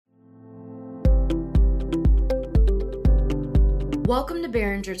Welcome to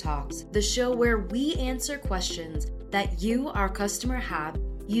Behringer Talks, the show where we answer questions that you, our customer, have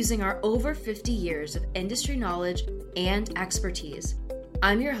using our over 50 years of industry knowledge and expertise.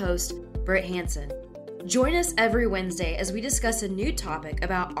 I'm your host, Britt Hansen. Join us every Wednesday as we discuss a new topic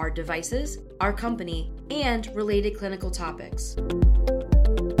about our devices, our company, and related clinical topics.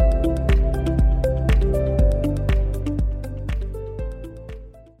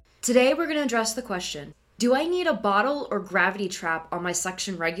 Today we're going to address the question, do I need a bottle or gravity trap on my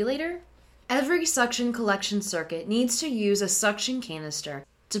suction regulator? Every suction collection circuit needs to use a suction canister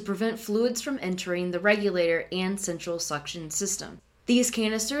to prevent fluids from entering the regulator and central suction system. These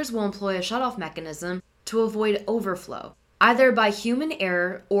canisters will employ a shutoff mechanism to avoid overflow. Either by human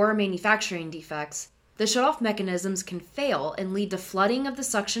error or manufacturing defects, the shutoff mechanisms can fail and lead to flooding of the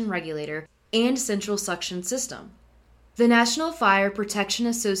suction regulator and central suction system. The National Fire Protection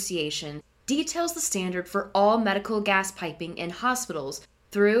Association details the standard for all medical gas piping in hospitals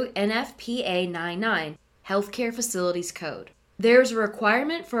through NFPA 99, Healthcare Facilities Code. There's a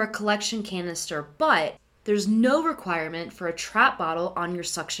requirement for a collection canister, but there's no requirement for a trap bottle on your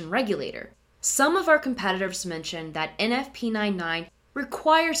suction regulator. Some of our competitors mention that NFP 99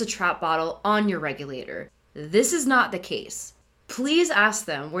 requires a trap bottle on your regulator. This is not the case. Please ask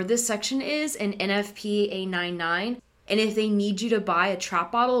them where this section is in NFPA 99 and if they need you to buy a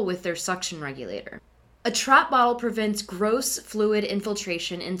trap bottle with their suction regulator. A trap bottle prevents gross fluid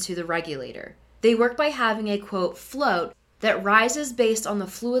infiltration into the regulator. They work by having a, quote, float that rises based on the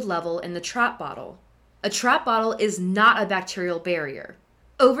fluid level in the trap bottle. A trap bottle is not a bacterial barrier.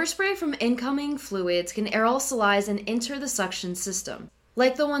 Overspray from incoming fluids can aerosolize and enter the suction system.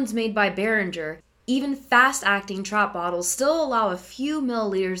 Like the ones made by Behringer, even fast-acting trap bottles still allow a few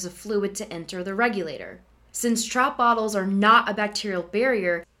milliliters of fluid to enter the regulator. Since trap bottles are not a bacterial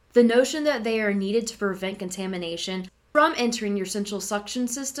barrier, the notion that they are needed to prevent contamination from entering your central suction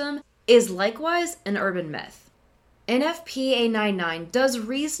system is likewise an urban myth. NFPA 99 does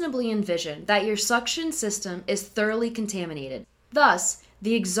reasonably envision that your suction system is thoroughly contaminated. Thus,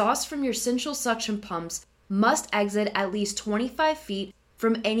 the exhaust from your central suction pumps must exit at least 25 feet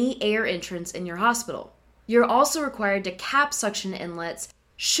from any air entrance in your hospital. You're also required to cap suction inlets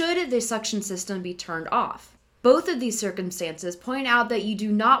should the suction system be turned off. Both of these circumstances point out that you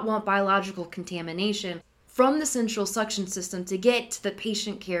do not want biological contamination from the central suction system to get to the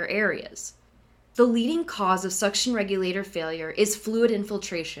patient care areas. The leading cause of suction regulator failure is fluid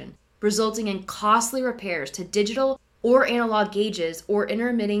infiltration, resulting in costly repairs to digital or analog gauges or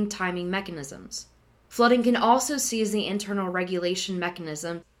intermitting timing mechanisms. Flooding can also seize the internal regulation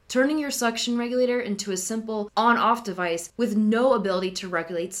mechanism, turning your suction regulator into a simple on-off device with no ability to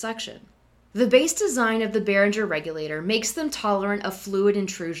regulate suction. The base design of the Behringer regulator makes them tolerant of fluid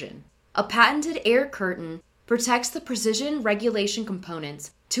intrusion. A patented air curtain protects the precision regulation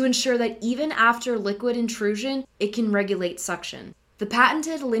components to ensure that even after liquid intrusion, it can regulate suction. The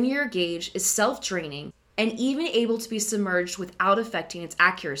patented linear gauge is self-draining and even able to be submerged without affecting its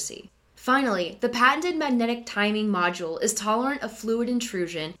accuracy. Finally, the patented magnetic timing module is tolerant of fluid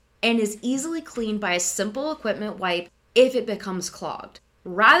intrusion and is easily cleaned by a simple equipment wipe if it becomes clogged,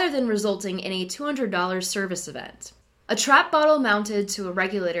 rather than resulting in a $200 service event. A trap bottle mounted to a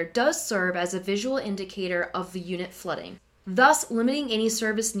regulator does serve as a visual indicator of the unit flooding, thus limiting any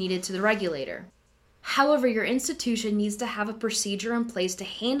service needed to the regulator. However, your institution needs to have a procedure in place to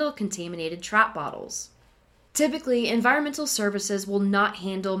handle contaminated trap bottles. Typically, environmental services will not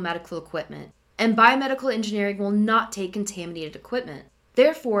handle medical equipment, and biomedical engineering will not take contaminated equipment.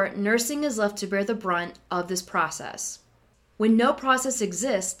 Therefore, nursing is left to bear the brunt of this process. When no process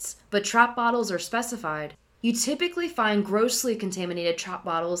exists, but trap bottles are specified, you typically find grossly contaminated trap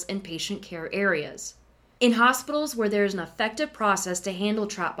bottles in patient care areas. In hospitals where there is an effective process to handle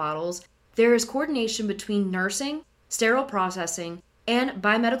trap bottles, there is coordination between nursing, sterile processing, and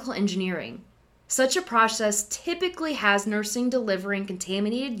biomedical engineering. Such a process typically has nursing delivering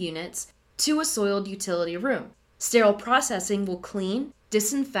contaminated units to a soiled utility room. Sterile processing will clean,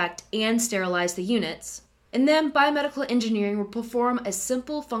 disinfect, and sterilize the units, and then biomedical engineering will perform a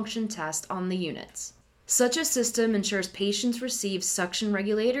simple function test on the units. Such a system ensures patients receive suction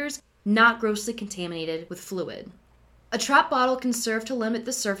regulators not grossly contaminated with fluid. A trap bottle can serve to limit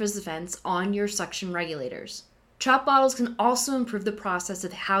the surface vents on your suction regulators. Trap bottles can also improve the process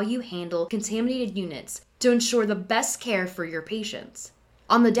of how you handle contaminated units to ensure the best care for your patients.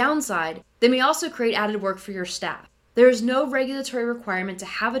 On the downside, they may also create added work for your staff. There is no regulatory requirement to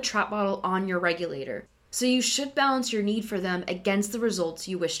have a trap bottle on your regulator, so you should balance your need for them against the results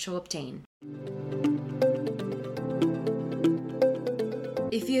you wish to obtain.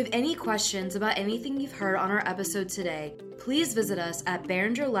 If you have any questions about anything you've heard on our episode today, please visit us at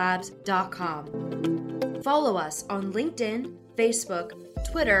behringerlabs.com. Follow us on LinkedIn, Facebook,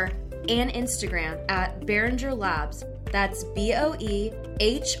 Twitter, and Instagram at Behringer Labs. That's BOEHRINGER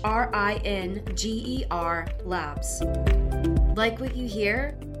Labs. Like what you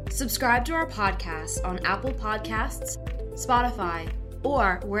hear? Subscribe to our podcast on Apple Podcasts, Spotify,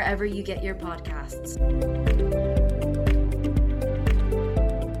 or wherever you get your podcasts.